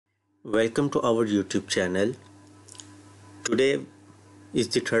Welcome to our YouTube channel. Today is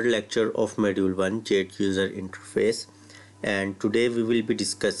the third lecture of Module 1 Jade User Interface, and today we will be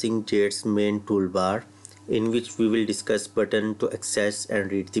discussing Jade's main toolbar, in which we will discuss button to access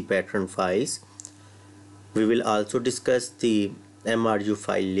and read the pattern files. We will also discuss the MRU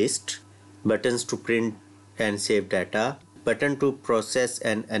file list, buttons to print and save data, button to process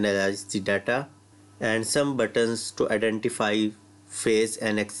and analyze the data, and some buttons to identify, phase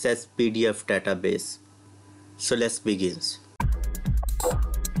and access PDF database. So let's begin.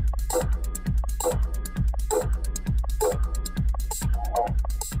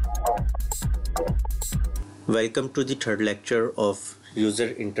 Welcome to the third lecture of User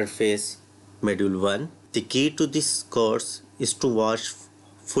Interface Module 1. The key to this course is to watch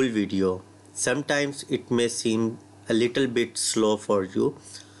full video. Sometimes it may seem a little bit slow for you.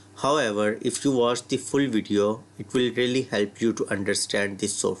 However, if you watch the full video, it will really help you to understand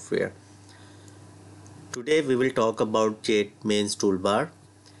this software. Today we will talk about Jade mains toolbar.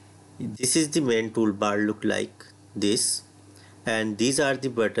 This is the main toolbar, look like this, and these are the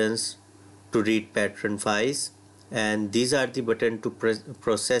buttons to read pattern files, and these are the buttons to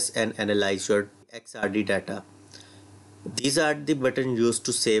process and analyze your XRD data. These are the buttons used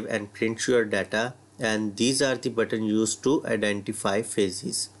to save and print your data, and these are the buttons used to identify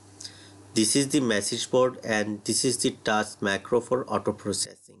phases. This is the message board, and this is the task macro for auto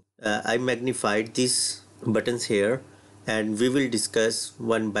processing. I magnified these buttons here, and we will discuss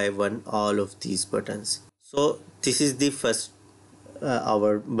one by one all of these buttons. So this is the first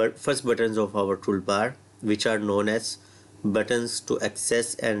buttons of our toolbar, which are known as buttons to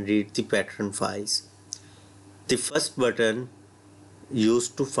access and read the pattern files. The first button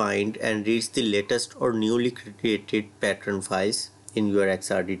used to find and read the latest or newly created pattern files in your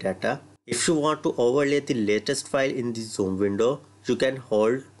XRD data. If you want to overlay the latest file in the zoom window, you can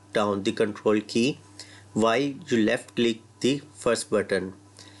hold down the control key while you left click the first button.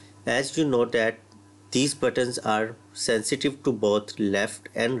 As you know that these buttons are sensitive to both left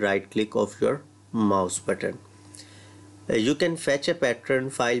and right click of your mouse button. You can fetch a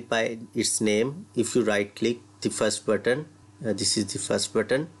pattern file by its name if you right click the first button. This is the first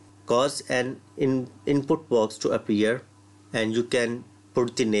button. Cause an input box to appear, and you can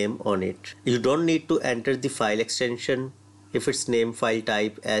put the name on it. You don't need to enter the file extension if it's name file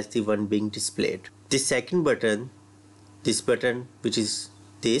type as the one being displayed. The second button, this button, which is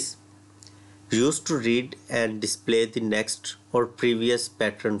this, used to read and display the next or previous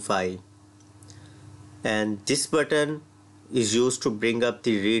pattern file, and this button is used to bring up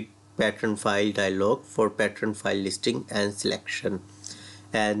the read pattern file dialog for pattern file listing and selection.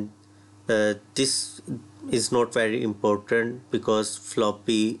 And this is not very important because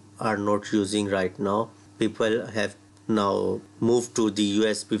floppy are not using right now. People have now moved to the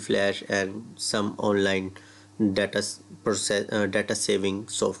USB flash and some online data saving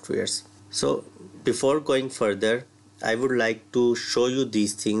softwares. So before going further, I would like to show you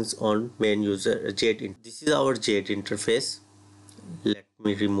these things on main user Jade. This is our Jade interface. Let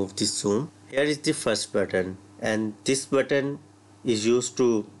me remove this zoom. Here is the first button, and this button is used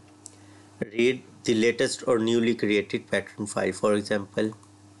to read the latest or newly created pattern file. For example,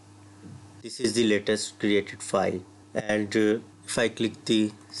 this is the latest created file, and if I click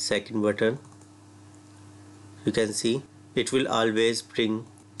the second button, you can see it will always bring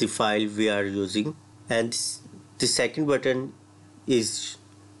the file we are using. And the second button is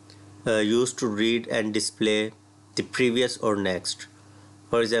used to read and display the previous or next.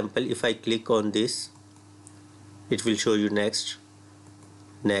 For example, if I click on this, it will show you next,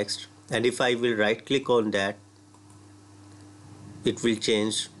 and if I will right click on that, it will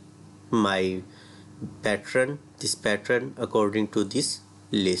change my pattern, this pattern, according to this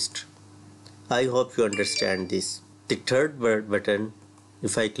list. I hope you understand this. The third button,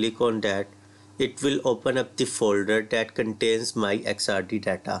 if I click on that, it will open up the folder that contains my XRD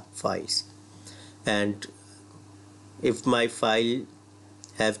data files, and if my file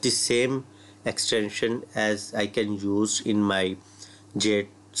have the same extension as I can use in my Jade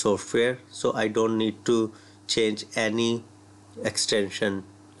software, so I don't need to change any extension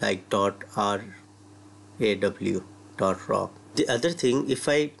like .raw. The other thing, if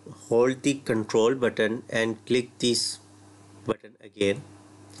I hold the control button and click this button again,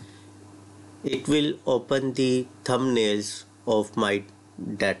 it will open the thumbnails of my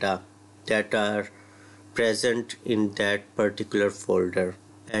data that are present in that particular folder.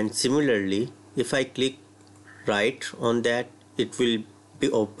 And similarly, if I click right on that, it will be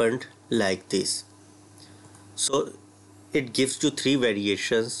opened like this. So it gives you three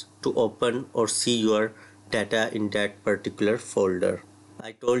variations to open or see your data in that particular folder.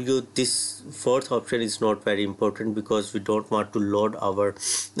 I told you this fourth option is not very important because we don't want to load our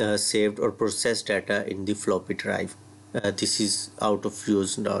saved or processed data in the floppy drive. This is out of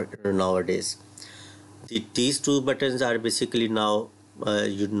use nowadays. These two buttons are basically now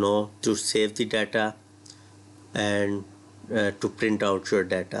to save the data and to print out your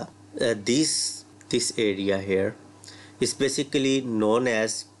data. This area here is basically known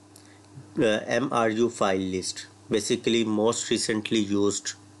as MRU file list, basically most recently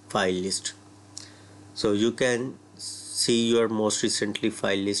used file list. So you can see your most recently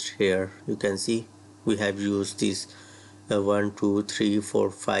file list here. You can see we have used these 1, 2, 3,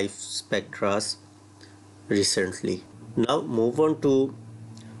 4, 5 spectras recently. Now move on to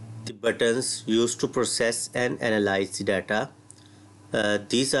the buttons used to process and analyze the data.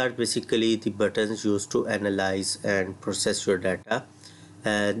 These are basically the buttons used to analyze and process your data,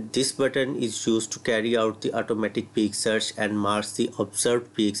 and this button is used to carry out the automatic peak search and marks the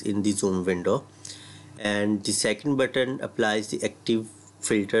observed peaks in the zoom window, and the second button applies the active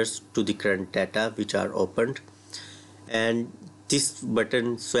filters to the current data which are opened, and this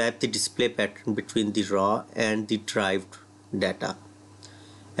button swaps the display pattern between the raw and the derived data,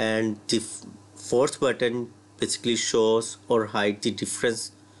 and the fourth button basically shows or hides the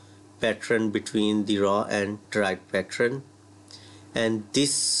difference pattern between the raw and derived pattern. And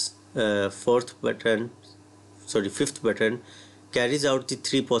this fifth button carries out the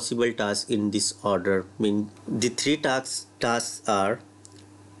three possible tasks in this order. The three tasks are: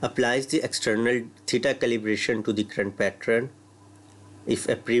 applies the external theta calibration to the current pattern if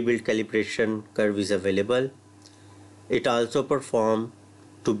a pre-built calibration curve is available. It also performs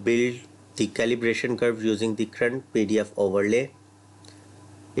to build the calibration curve using the current PDF overlay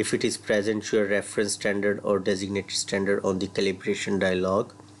if it is present your reference standard or designated standard on the calibration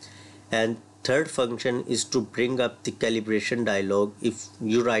dialog. And third function is to bring up the calibration dialog if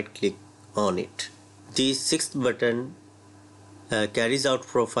you right click on it. The sixth button carries out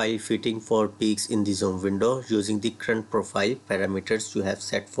profile fitting for peaks in the zoom window using the current profile parameters you have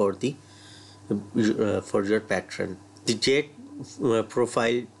set for the for your pattern. The Jade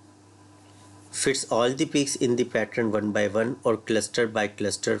profile fits all the peaks in the pattern one by one or cluster by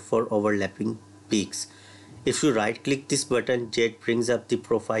cluster for overlapping peaks. If you right click this button, Jade brings up the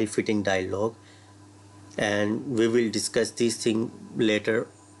profile fitting dialog, and we will discuss these things later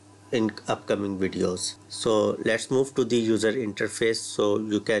in upcoming videos. So let's move to the user interface so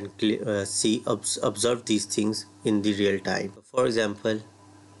you can observe these things in the real time. For example,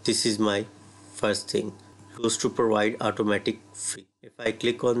 this is my first thing, used to provide automatic fit. If I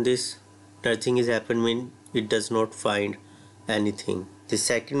click on this, nothing is happening, it does not find anything. The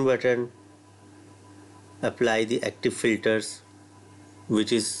second button apply the active filters,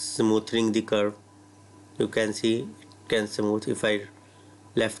 which is smoothing the curve. You can see it can smooth. If I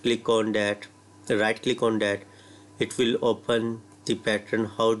left click on that, right click on that, it will open the pattern.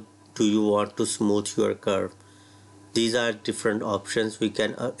 How do you want to smooth your curve? These are different options. We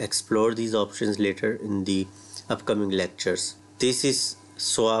can explore these options later in the upcoming lectures. This is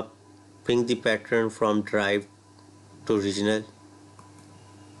swapping the pattern from derived to original.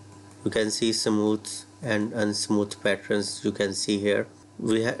 You can see smooth and unsmooth patterns. You can see here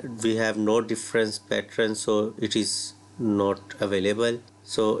we have no difference pattern, so it is not available.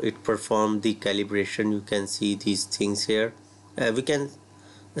 So it performed the calibration. You can see these things here. We can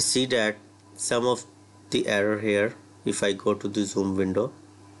see that some of the error here. If I go to the zoom window,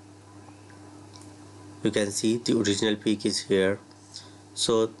 you can see the original peak is here.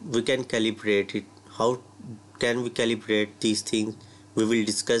 So we can calibrate it. How can we calibrate these things? We will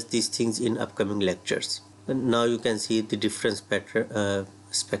discuss these things in upcoming lectures. And now you can see the difference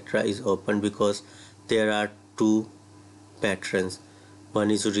spectra is open because there are two patterns. One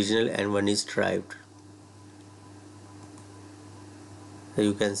is original and one is derived.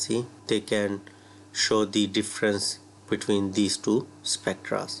 You can see they can show the difference between these two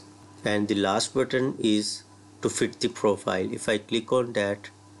spectras. And the last button is to fit the profile. If I click on that,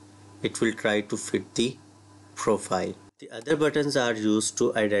 it will try to fit the profile. The other buttons are used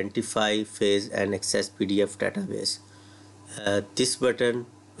to identify, phase and access PDF database. This button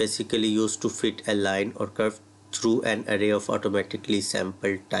basically used to fit a line or curve through an array of automatically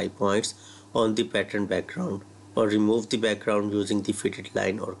sampled type points on the pattern background, or remove the background using the fitted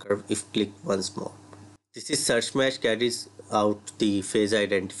line or curve if clicked once more. This is search match, carries out the phase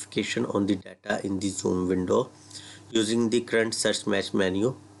identification on the data in the zoom window using the current search match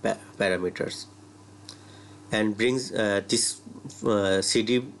menu parameters, and brings this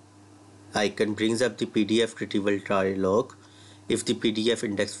CD icon brings up the PDF retrieval dialog if the PDF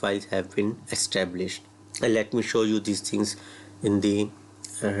index files have been established. And let me show you these things in the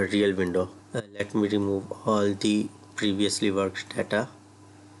real window. Let me remove all the previously worked data.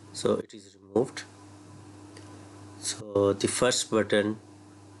 So it is removed. So the first button,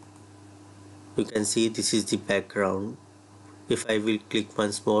 you can see this is the background. If I will click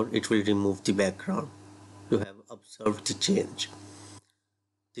once more, it will remove the background. You have observed the change.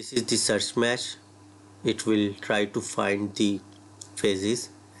 This is the search match. It will try to find the phases,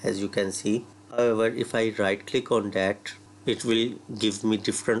 as you can see. However, if I right click on that, it will give me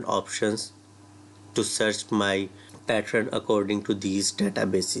different options to search my pattern according to these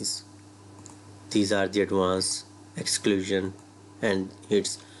databases. These are the advanced, exclusion, and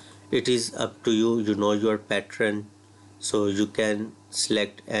it is up to you. You know your pattern, so you can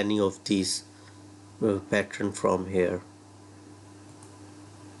select any of these pattern from here.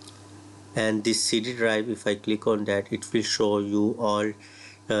 And this CD drive, if I click on that, it will show you all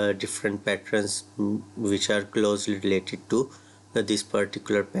different patterns which are closely related to this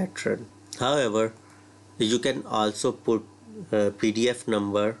particular pattern. However, you can also put PDF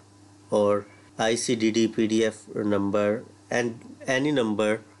number or ICDD PDF number and any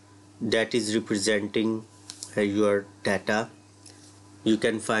number that is representing your data. You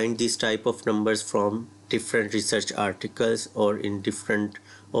can find these type of numbers from different research articles or in different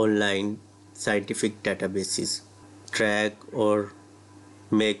online scientific databases. Drag or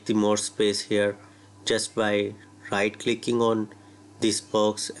make the more space here just by right clicking on this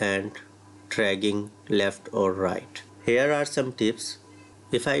box and dragging left or right. Here are some tips.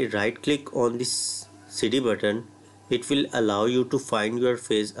 If I right click on this CD button, it will allow you to find your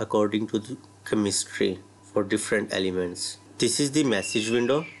phase according to the chemistry for different elements. This is the message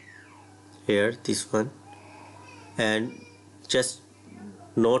window here, this one, and just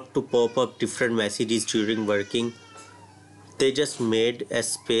not to pop up different messages during working, they just made a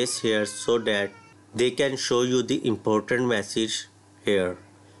space here so that they can show you the important message here,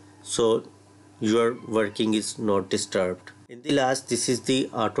 so your working is not disturbed. In the last, this is the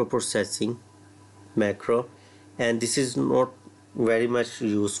auto processing macro, and this is not very much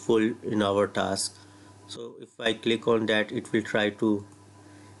useful in our task. So if I click on that, it will try to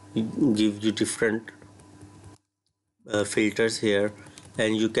give you different filters here,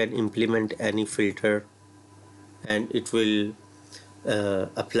 and you can implement any filter and it will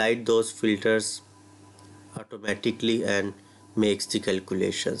apply those filters automatically and makes the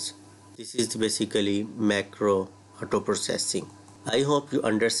calculations. This is basically macro auto processing. I hope you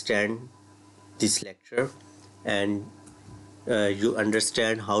understand this lecture and you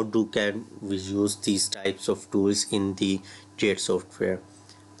understand how can we use these types of tools in the Jade software.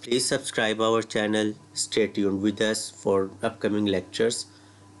 Please subscribe our channel, stay tuned with us for upcoming lectures,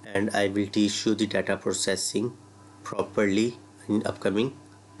 and I will teach you the data processing properly in upcoming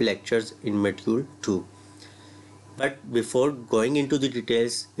lectures in module 2. But before going into the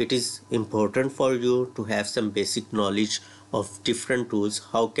details, it is important for you to have some basic knowledge of different tools,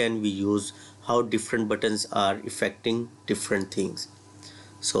 how can we use, how different buttons are affecting different things.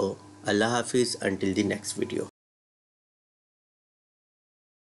 So Allah Hafiz, until the next video.